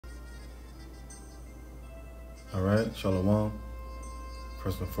All right, Shalom.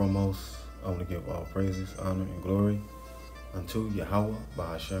 First and foremost, I want to give all praises, honor, and glory unto Yahweh,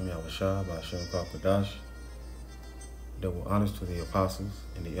 Bahashem Yahushua, Bahashem Kwakadash. Double honors to the apostles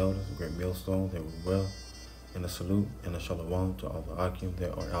and the elders, great millstones that were well, and a salute and a shalom to all the Akim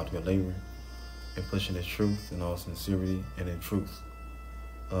that are out here laboring and pushing the truth in all sincerity and in truth.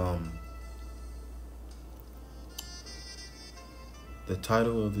 The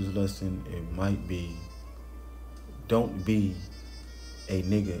title of this lesson, it might be, Don't Be a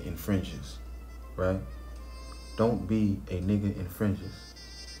Nigga in Fringes, right? Don't be a nigga in fringes,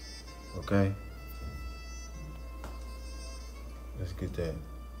 okay? Let's get that.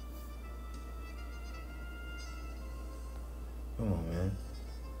 Come on, man.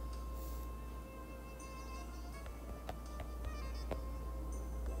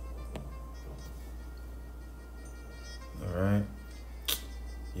 All right.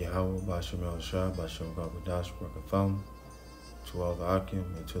 Yahweh, Bashem Yahushua, Bashem Kwakadash, Brakatham, to all the Akim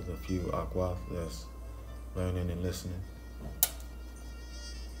and to the few Akwaf that's learning and listening.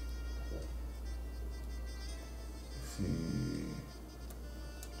 Let's see.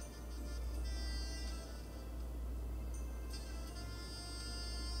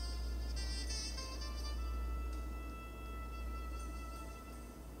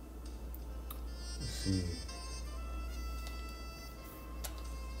 Let's see.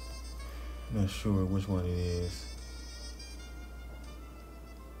 Not sure which one it is.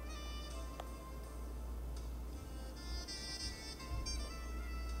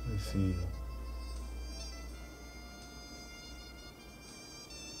 Let's see.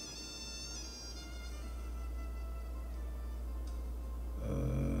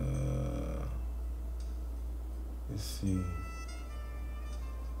 Let's see.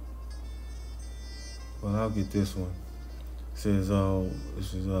 Well, I'll get this one. It says,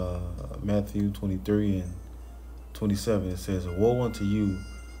 this is Matthew 23 and 27. It says, Woe unto you,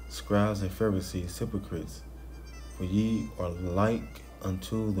 scribes and Pharisees, hypocrites, for ye are like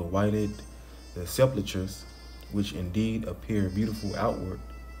unto the sepulchres, which indeed appear beautiful outward,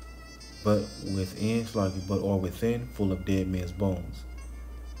 but within, full of dead men's bones,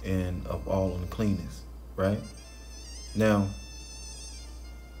 and of all uncleanness. Right? Now,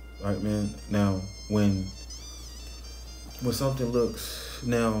 right, man. Now, when something looks,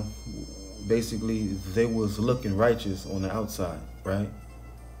 now, basically, they was looking righteous on the outside, right?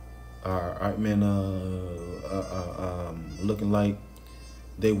 Right, man, looking like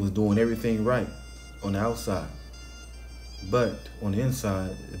they was doing everything right on the outside, but on the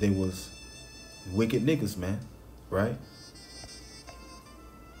inside, they was wicked niggas, man, right?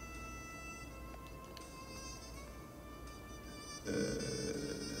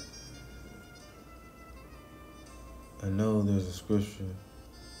 I know there's a scripture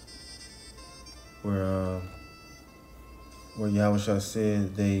where Yahushua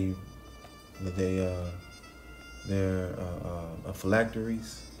said they're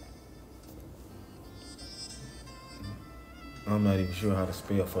phylacteries. I'm not even sure how to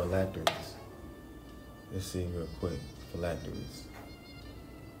spell phylacteries. Let's see real quick. Phylacteries.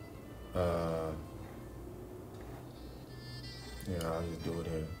 Yeah, I'll just do it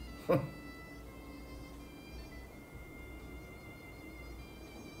here.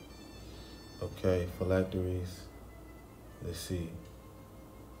 Okay, phylacteries. Let's see.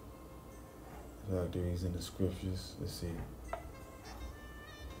 Phylacteries in the scriptures. Let's see.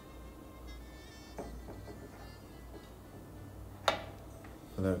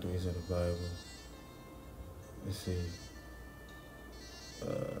 Phylacteries in the Bible. Let's see.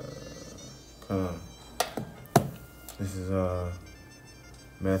 Come on. This is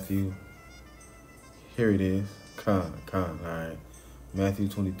Matthew. Here it is. All right. Matthew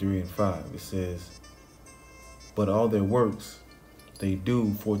 23 and 5. It says, But all their works they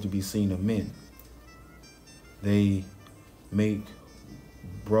do for to be seen of men. They make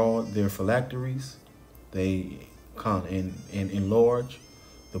broad their phylacteries. They and enlarge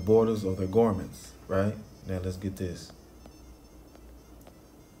the borders of their garments. Right? Now let's get this.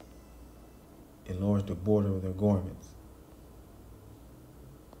 Enlarge the border of their garments.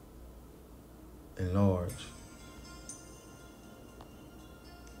 Enlarge.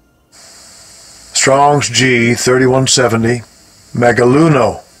 Strong's G 3170.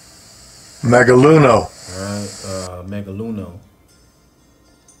 Megaluno. All right, megaluno.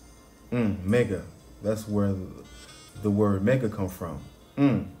 Mega. That's where the word mega come from.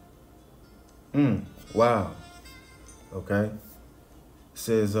 Wow. Okay. It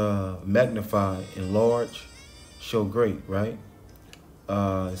says magnify, enlarge, show great, right?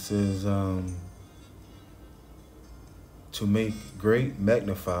 It says to make great,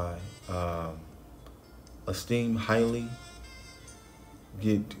 magnify, esteem highly,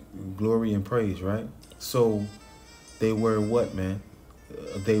 get glory and praise, right? So they wear what, man?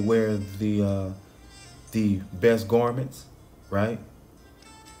 They wear the best garments, right?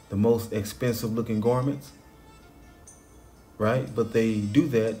 The most expensive looking garments, right? But they do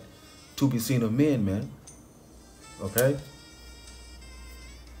that to be seen of men, man. Okay?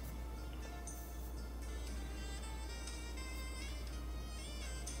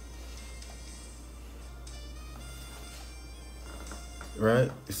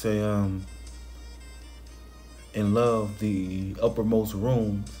 Right? It say, and love the uppermost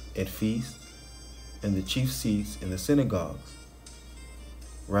rooms at feasts and the chief seats in the synagogues.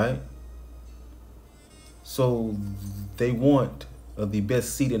 Right? So they want the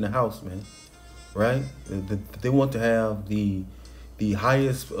best seat in the house, man. Right? They want to have the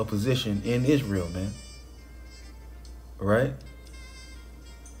highest position in Israel, man. Right?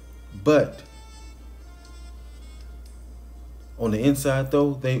 But on the inside,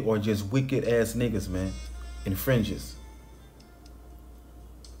 though, they are just wicked ass niggas, man, in fringes.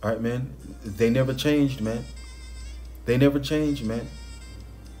 All right, man. They never changed, man. They never changed, man.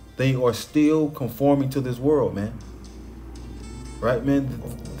 They are still conforming to this world, man. Right, man?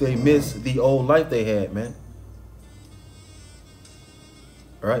 They miss the old life they had, man.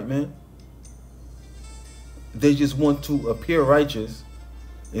 All right, man? They just want to appear righteous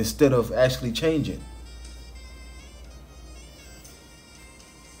instead of actually changing.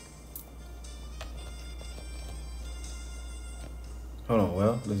 Hold on,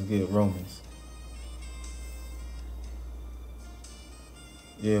 well, let's get Romans.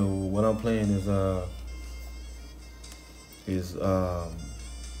 Yeah, what I'm playing is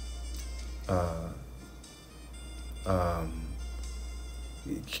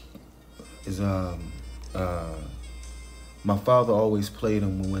my father always played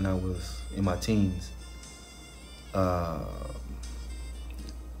them when I was in my teens.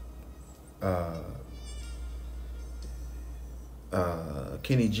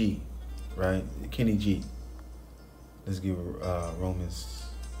 Kenny G, right? Kenny G. Let's give Romans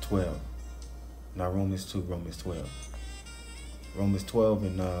 12. Not Romans 2, Romans 12. Romans 12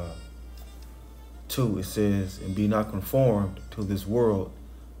 and 2, it says, and be not conformed to this world,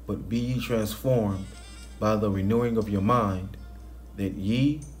 but be ye transformed by the renewing of your mind, that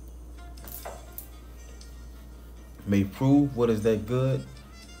ye may prove what is that good,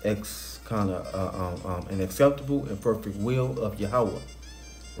 and acceptable and perfect will of Yahweh,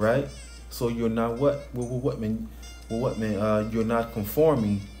 right? So you're not what man? You're not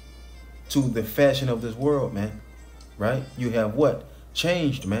conforming to the fashion of this world, man, right? You have what?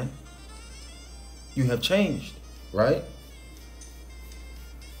 Changed, man. You have changed, right?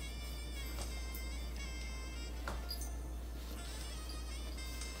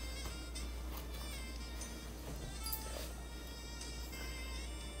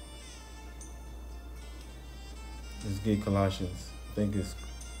 Let's get Colossians. I think it's,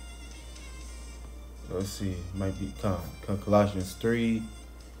 let's see, it might be Colossians 3. It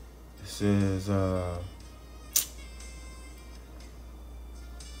says,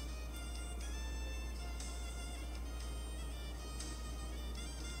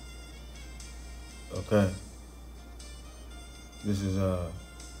 okay. This is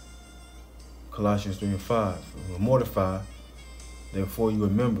Colossians 3 and 5. Mortify, therefore, your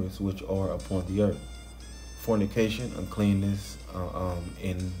members which are upon the earth: fornication, uncleanness,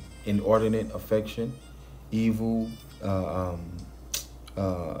 inordinate affection, evil,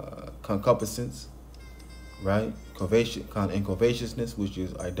 concupiscence, right? And covetousness, which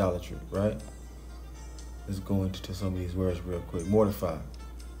is idolatry, right? Let's go into some of these words real quick. Mortify.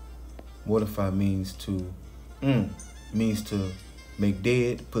 Mortify means to make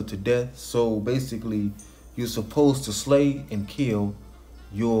dead, put to death. So basically, you're supposed to slay and kill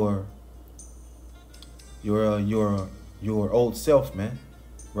your old self, man,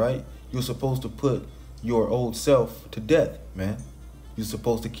 right? You're supposed to put your old self to death, man. You're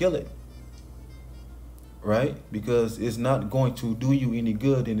supposed to kill it, right? Because it's not going to do you any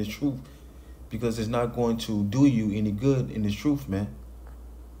good in the truth. Because it's not going to do you any good in the truth, man.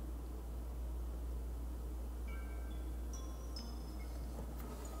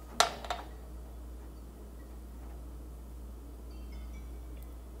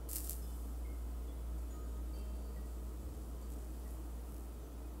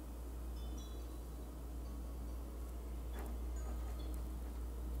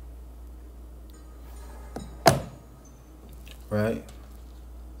 Right?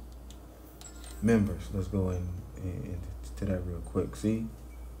 Members. Let's go into that real quick. See?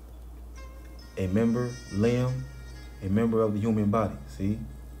 A member, limb, a member of the human body. See?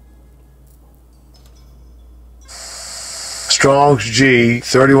 Strong's G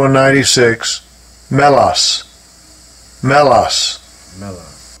 3196. Melos. Melos.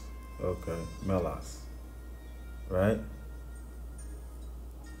 Melos. Okay, melos. Right?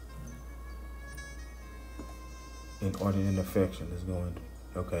 Inordinate affection is going.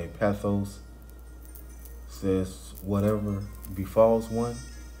 Okay, pathos says whatever befalls one,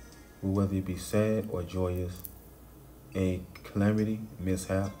 whether it be sad or joyous, a calamity,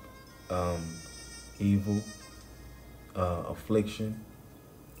 mishap, evil, affliction,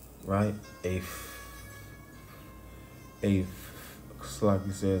 right? Like he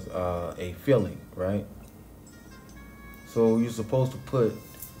says, a feeling, right? So you're supposed to put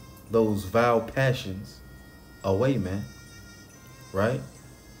those vile passions away, man, right?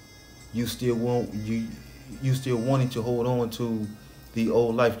 You still wanting to hold on to the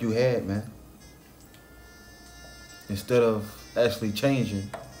old life you had, man, instead of actually changing.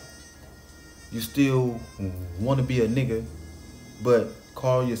 You still want to be a nigga, but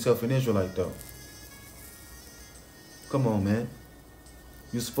call yourself an Israelite, though. Come on, man.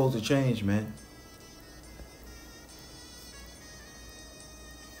 You're supposed to change, man.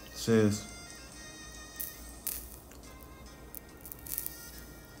 Says,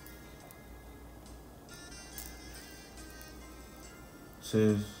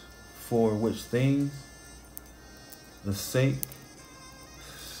 for which things the sake,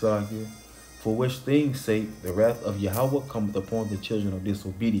 for which things sake the wrath of Yahweh cometh upon the children of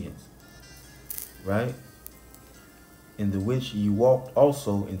disobedience, right? In the which ye walked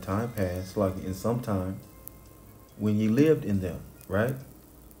also in time past, like in some time, when ye lived in them, right?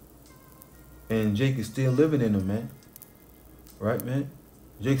 And Jake is still living in them, man. Right, man?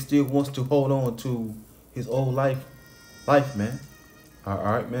 Jake still wants to hold on to his old life, man. All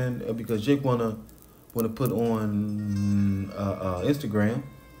right, man. Because Jake wanna put on Instagram,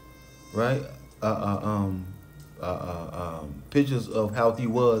 right? Pictures of how he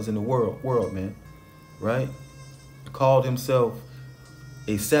was in the world, man. Right? Called himself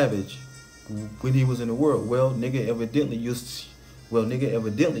a savage when he was in the world. Well, nigga, evidently you're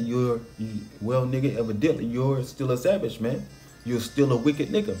still a savage, man. You're still a wicked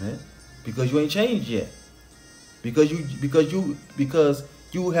nigga, man, because you ain't changed yet. Because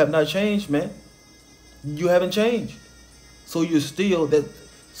you have not changed, man. You haven't changed. So you're still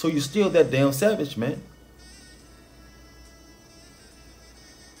that damn savage, man.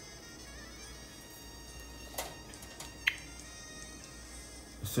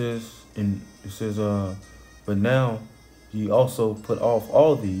 It says, but now ye also put off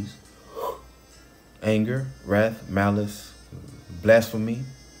all these: anger, wrath, malice, blasphemy,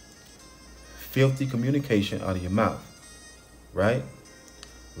 filthy communication out of your mouth, right?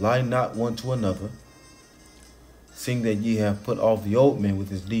 Lie not one to another, seeing that ye have put off the old man with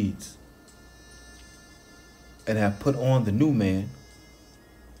his deeds, and have put on the new man,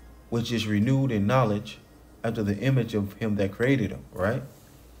 which is renewed in knowledge after the image of him that created him, right?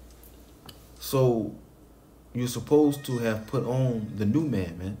 So you're supposed to have put on the new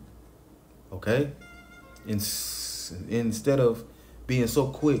man, man. Okay? Instead of being so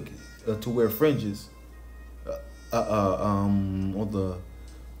quick to wear fringes on the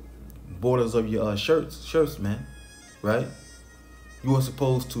borders of your shirts, man. Right? You were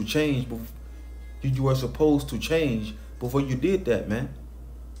supposed to change. You were supposed to change before you did that, man.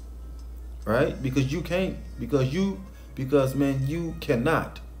 Right? Because you can't. Because man, you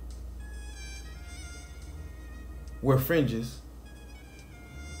cannot wear fringes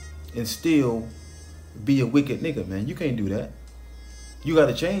and still be a wicked nigga, man. You can't do that. You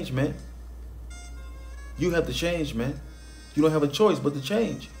gotta change, man. You have to change, man. You don't have a choice but to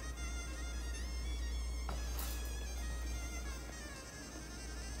change.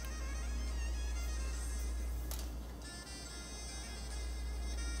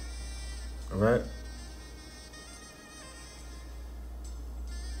 All right.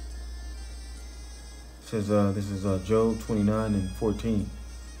 Says this is Job 29:14.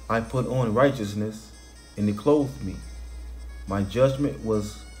 I put on righteousness, and it clothed me. My judgment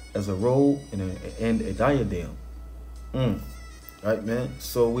was as a robe and a diadem. Right, man.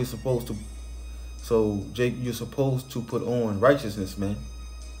 So we're supposed to. So Jake, you're supposed to put on righteousness, man.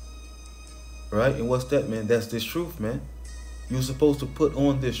 Right, and what's that, man? That's this truth, man. You're supposed to put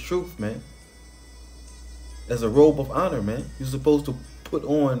on this truth, man. As a robe of honor, man. You're supposed to put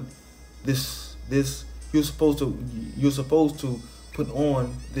on this. You're supposed to put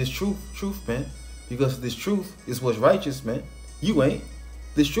on this truth, man. Because this truth is what's righteous, man. You ain't.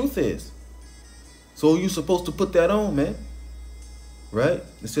 This truth is. So you're supposed to put that on, man. Right?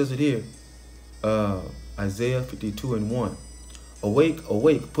 It says it here. Isaiah 52:1. Awake,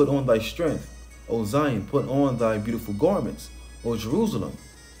 awake, put on thy strength, O Zion, put on thy beautiful garments, O Jerusalem,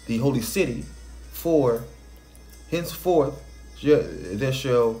 the holy city, for henceforth there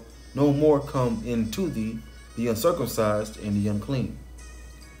shall no more come into thee the uncircumcised and the unclean.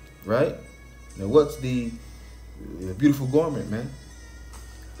 Right? Now what's the beautiful garment, man?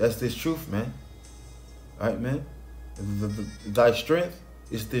 That's this truth, man. All right, man? Thy strength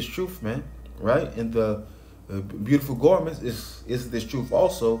is this truth, man. Right? And the beautiful garments is this truth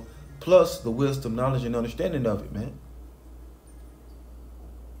also, plus the wisdom, knowledge, and understanding of it, man.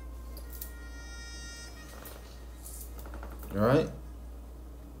 All right?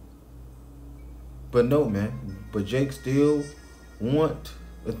 But no, man. But Jake still want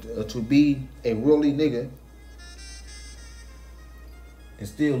to be a worldly nigga and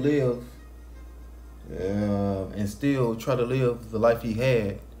still live and still try to live the life he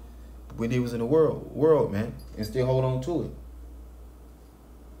had when he was in the world, man, and still hold on to it.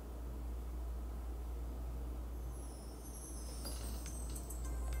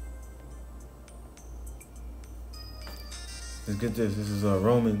 Let's get this. This is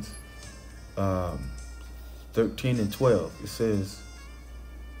Romans 13 and 12. It says,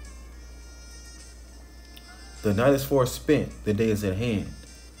 the night is far spent, the day is at hand.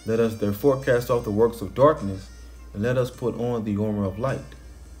 Let us therefore cast off the works of darkness, and let us put on the armor of light.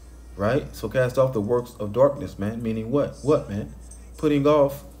 Right? So cast off the works of darkness, man. Meaning what? What, man? Putting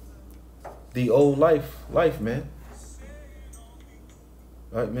off the old life, man.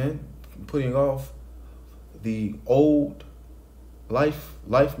 Right, man? Putting off the old life,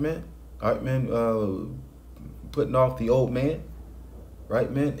 man. All right, man. Putting off the old man.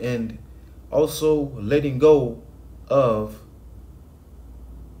 Right, man? And also letting go of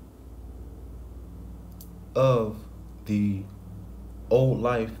the old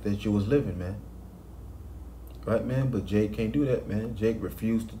life that you was living, man. Right, man? But Jake can't do that, man. Jake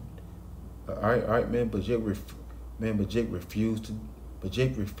refused to. All right, man. But Jake refused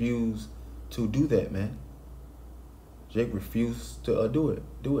to do that, man. Jake refused to do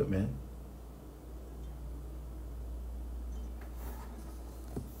it, man.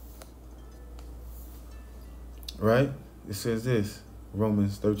 Right? It says this,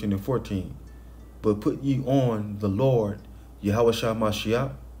 Romans 13 and 14. But put ye on the Lord, Yahushua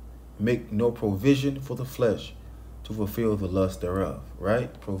Mashiach, make no provision for the flesh to fulfill the lust thereof.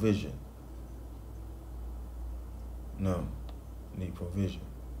 Right? Provision. No. Need provision.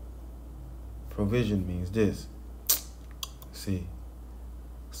 Provision means this. See.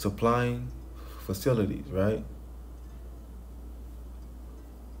 Supplying facilities, right?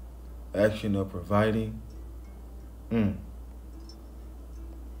 Action of providing.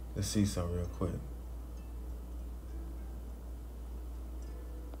 Let's see something real quick.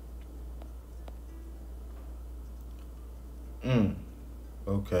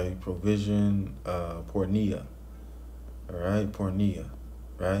 Okay, provision, pornea. All right, pornea,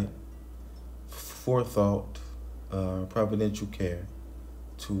 right? Forethought, providential care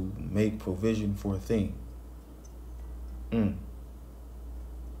to make provision for a thing.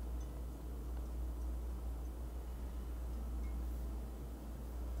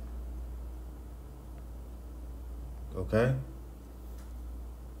 Okay?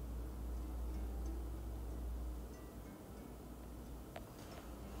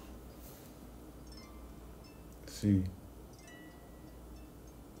 See.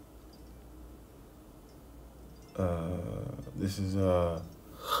 This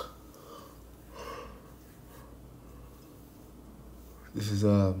is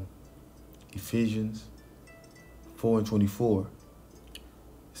Ephesians 4 and 24. It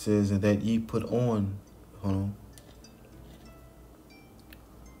says, and that ye put on, hold on.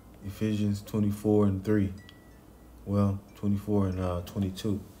 Ephesians 24 and 3. Well, 24 and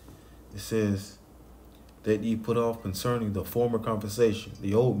 22. It says that ye put off concerning the former conversation,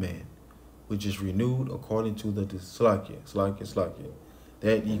 the old man, which is renewed according to the Slakia.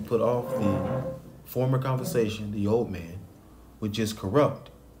 That ye put off the former conversation, the old man, which is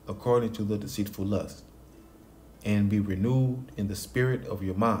corrupt according to the deceitful lust, and be renewed in the spirit of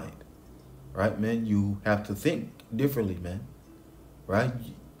your mind. Right, man? You have to think differently, man. Right?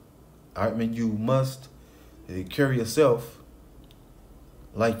 All right, man, you must carry yourself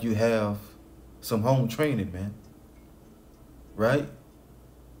like you have some home training, man. Right?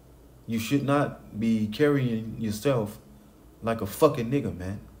 You should not be carrying yourself like a fucking nigga,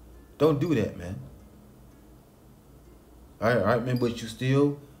 man. Don't do that, man. All right, man, but you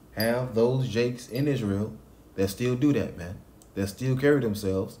still have those Jakes in Israel that still do that, man. That still carry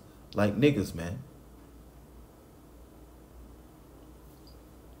themselves like niggas, man.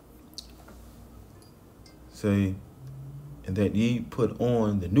 Say, and that ye put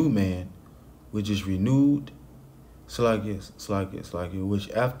on the new man, which is renewed, which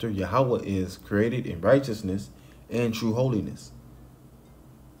after Yahweh is created in righteousness and true holiness.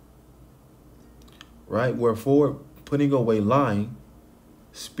 Right? Wherefore, putting away lying,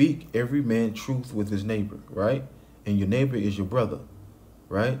 speak every man truth with his neighbor, right? And your neighbor is your brother,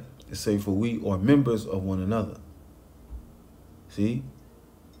 right? It say, for we are members of one another. See?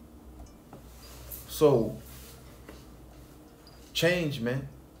 So, change, man.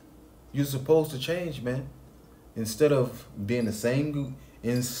 You're supposed to change, man. Instead of being the same,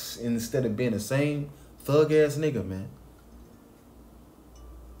 instead of being the same thug ass nigga, man.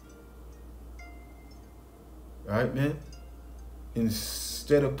 Right, man?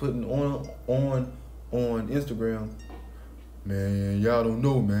 Instead of putting on Instagram, man, y'all don't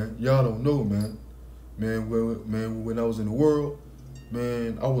know, man. Y'all don't know, man. Man, when I was in the world,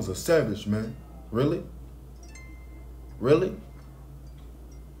 man, I was a savage, man. Really? Really?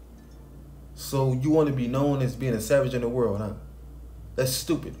 So you want to be known as being a savage in the world, huh? That's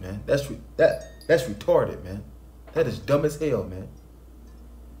stupid, man. That's retarded, man. That is dumb as hell, man.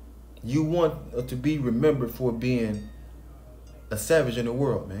 You want to be remembered for being a savage in the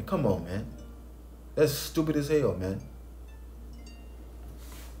world, man. Come on, man. That's stupid as hell, man.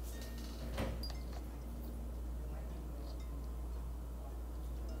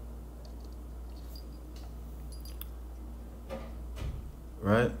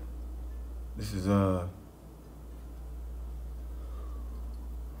 Right? This is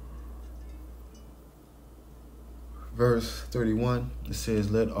verse 31. It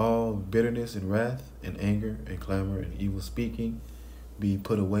says, let all bitterness and wrath and anger and clamor and evil speaking be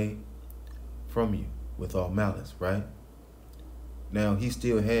put away from you with all malice, right? Now, he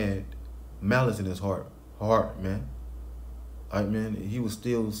still had malice in his heart, man. All right, man, he was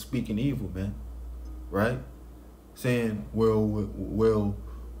still speaking evil, man, right? Saying, well,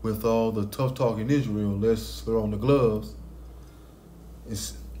 with all the tough talk in Israel, let's throw on the gloves and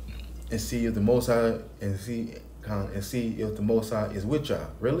see if the Most High see if the Most High is with y'all.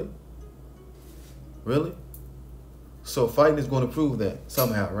 Really? Really? So fighting is going to prove that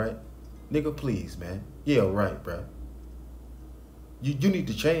somehow, right? Nigga, please, man. Yeah, right, bro. You need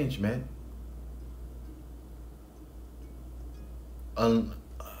to change, man.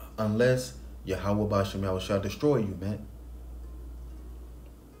 Unless Yahweh Bashem shall destroy you, man.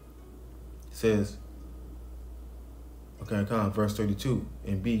 It says, okay, verse 32,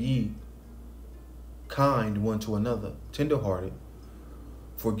 and be ye kind one to another, tenderhearted,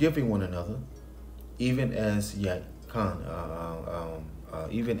 forgiving one another, even as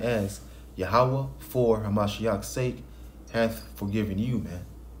even as Yahweh for Hamashiach's sake hath forgiven you, man.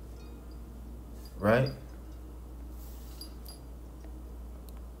 Right?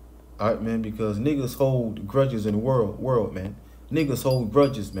 All right, man, because niggas hold grudges in the world, man. Niggas hold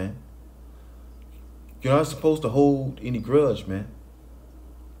grudges, man. You're not supposed to hold any grudge, man.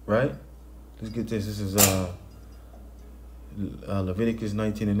 Right? Let's get this. This is Leviticus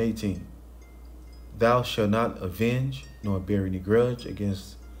 19 and 18. Thou shalt not avenge nor bear any grudge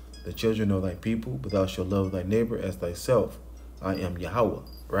against the children of thy people, but thou shalt love thy neighbor as thyself. I am Yahweh.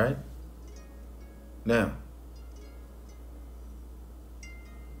 Right? Now,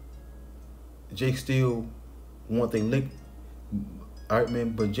 Jake still want they lick. All right, man,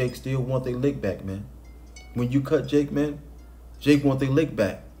 but Jake still want they lick back, man. When you cut Jake, man, Jake want they lick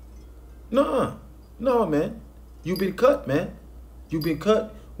back. No, man. You been cut, man. You been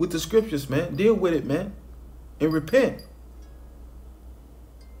cut with the scriptures, man. Deal with it, man, and repent.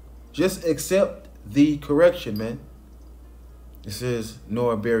 Just accept the correction, man. It says,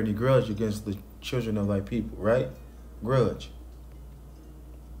 nor bear any grudge against the children of thy people, right? Grudge.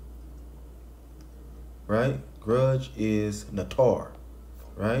 Right? Grudge is natar,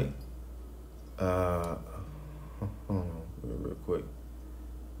 right? Real quick.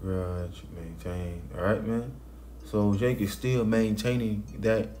 Grudge, maintain. All right, man? So Jake is still maintaining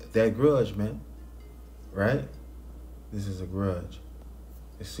that grudge, man. Right? This is a grudge.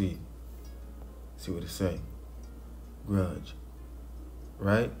 Let's see. See what it say. Grudge.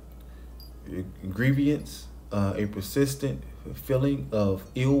 Right? Grievance, a persistent feeling of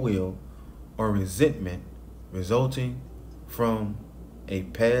ill will or resentment resulting from a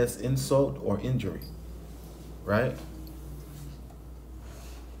past insult or injury. Right?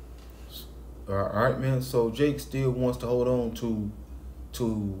 All right, man. So Jake still wants to hold on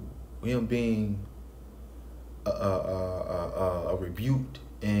to him being rebuked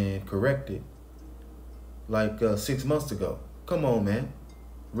and corrected like 6 months ago. Come on, man.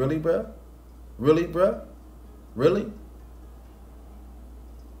 Really, bruh? Really, bruh? Really?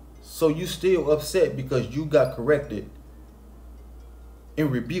 So you still upset because you got corrected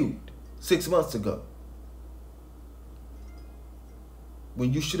and rebuked 6 months ago,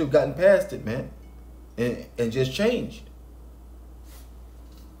 when you should have gotten past it, man, and just changed.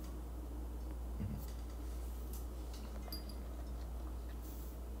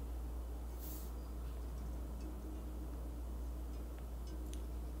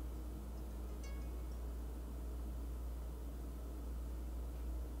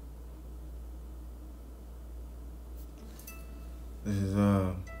 This is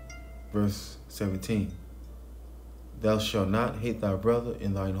verse 17. Thou shalt not hate thy brother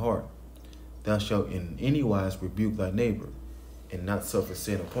in thine heart. Thou shalt in any wise rebuke thy neighbor, and not suffer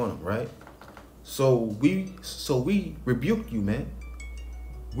sin upon him. Right? So we rebuked you, man.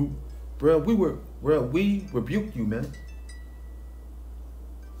 We rebuked you, man.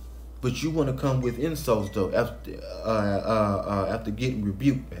 But you want to come with insults though after getting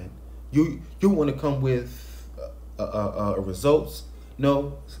rebuked, man. You want to come with results.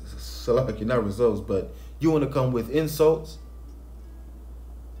 No, so like you're not results, but you want to come with insults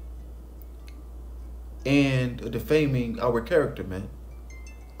and defaming our character, man.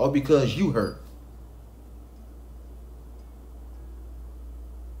 All because you hurt.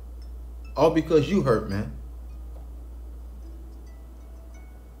 All because you hurt, man.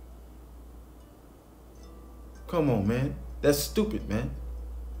 Come on, man. That's stupid, man.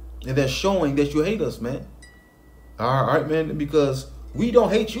 And that's showing that you hate us, man. All right, man, because we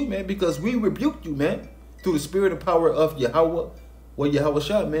don't hate you, man, because we rebuked you, man, through the spirit and power of Yahweh, Yahweh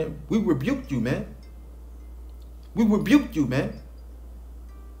Shah, man. We rebuked you, man. We rebuked you, man.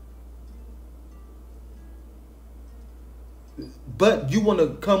 But you want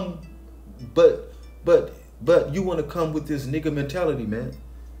to come, but you want to come with this nigga mentality, man,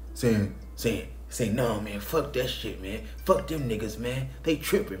 saying, no, man, fuck that shit, man. Fuck them niggas, man. They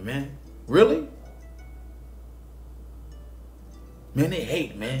tripping, man. Really? Man, they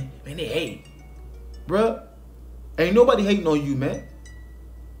hate, man. Man, they hate. Bruh, ain't nobody hating on you, man.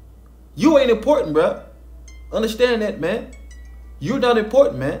 You ain't important, bruh. Understand that, man. You're not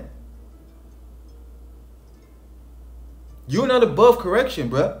important, man. You're not above correction,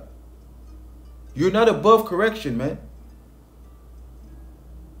 bruh. You're not above correction, man.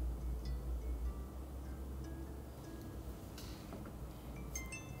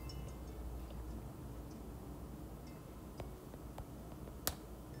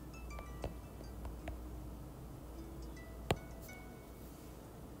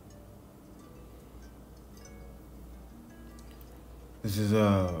 This is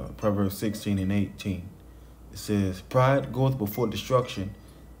Proverbs 16 and 18. It says, pride goeth before destruction,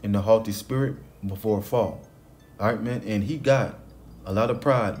 and the haughty spirit before a fall. All right, man. And he got a lot of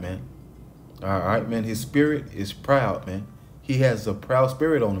pride, man. All right, man. His spirit is proud, man. He has a proud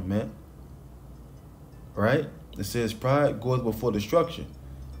spirit on him, man. Right? It says pride goeth before destruction.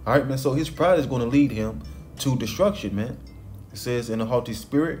 All right, man. So his pride is going to lead him to destruction, man. It says in a haughty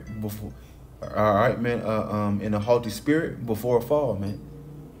spirit before. All right, man. In a haughty spirit before a fall, man.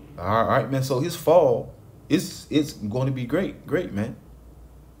 All right, man. So his fall it's going to be great, man.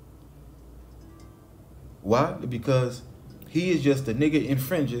 Why? Because he is just a nigga in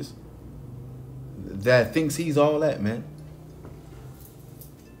fringes that thinks he's all that, man.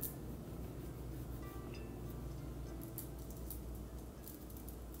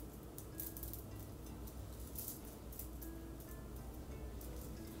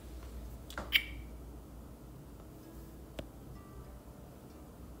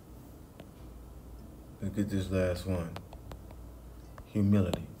 Look at this last one.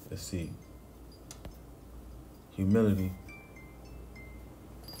 Humility. Let's see. Humility.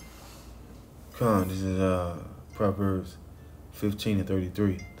 This is Proverbs 15 and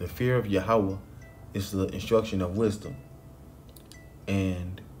 33. The fear of Yahweh is the instruction of wisdom,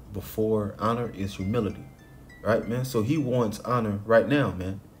 and before honor is humility. Right, man? So he wants honor right now,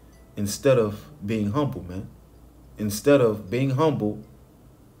 man, instead of being humble, man. Instead of being humble,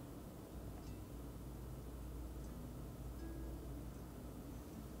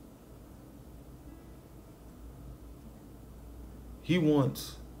 he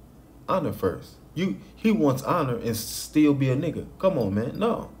wants honor first. He wants honor and still be a nigga. Come on, man.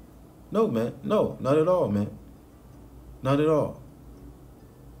 No, man. No, not at all, man. Not at all.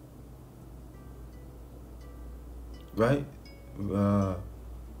 Right?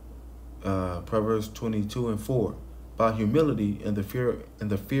 Proverbs 22 and 4. By humility and the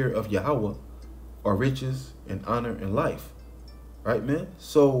fear of Yahweh are riches and honor and life. Right, man?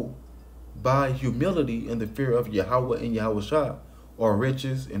 So by humility and the fear of Yahweh and Yahweh Shah are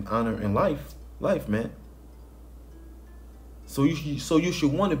riches and honor and life, man. So you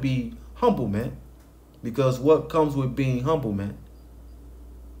should want to be humble, man, because what comes with being humble, man?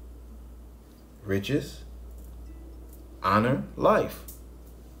 riches, honor, life.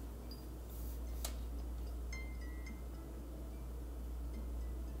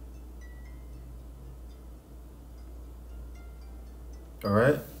 All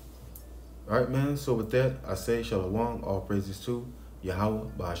right? All right, man. So with that, I say Shalom, all praises to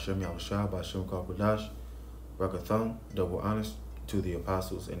Yahweh, Ba'ashem Yahushua, Ba'ashem Kakwadash, Rakatham, double honors to the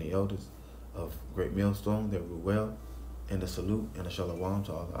apostles and the elders of Great Millstone that rule well, and a salute and a shalom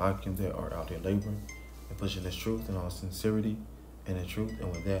to all the Akim that are out there laboring and pushing this truth in all sincerity and in truth.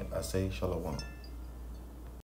 And with that, I say Shalom.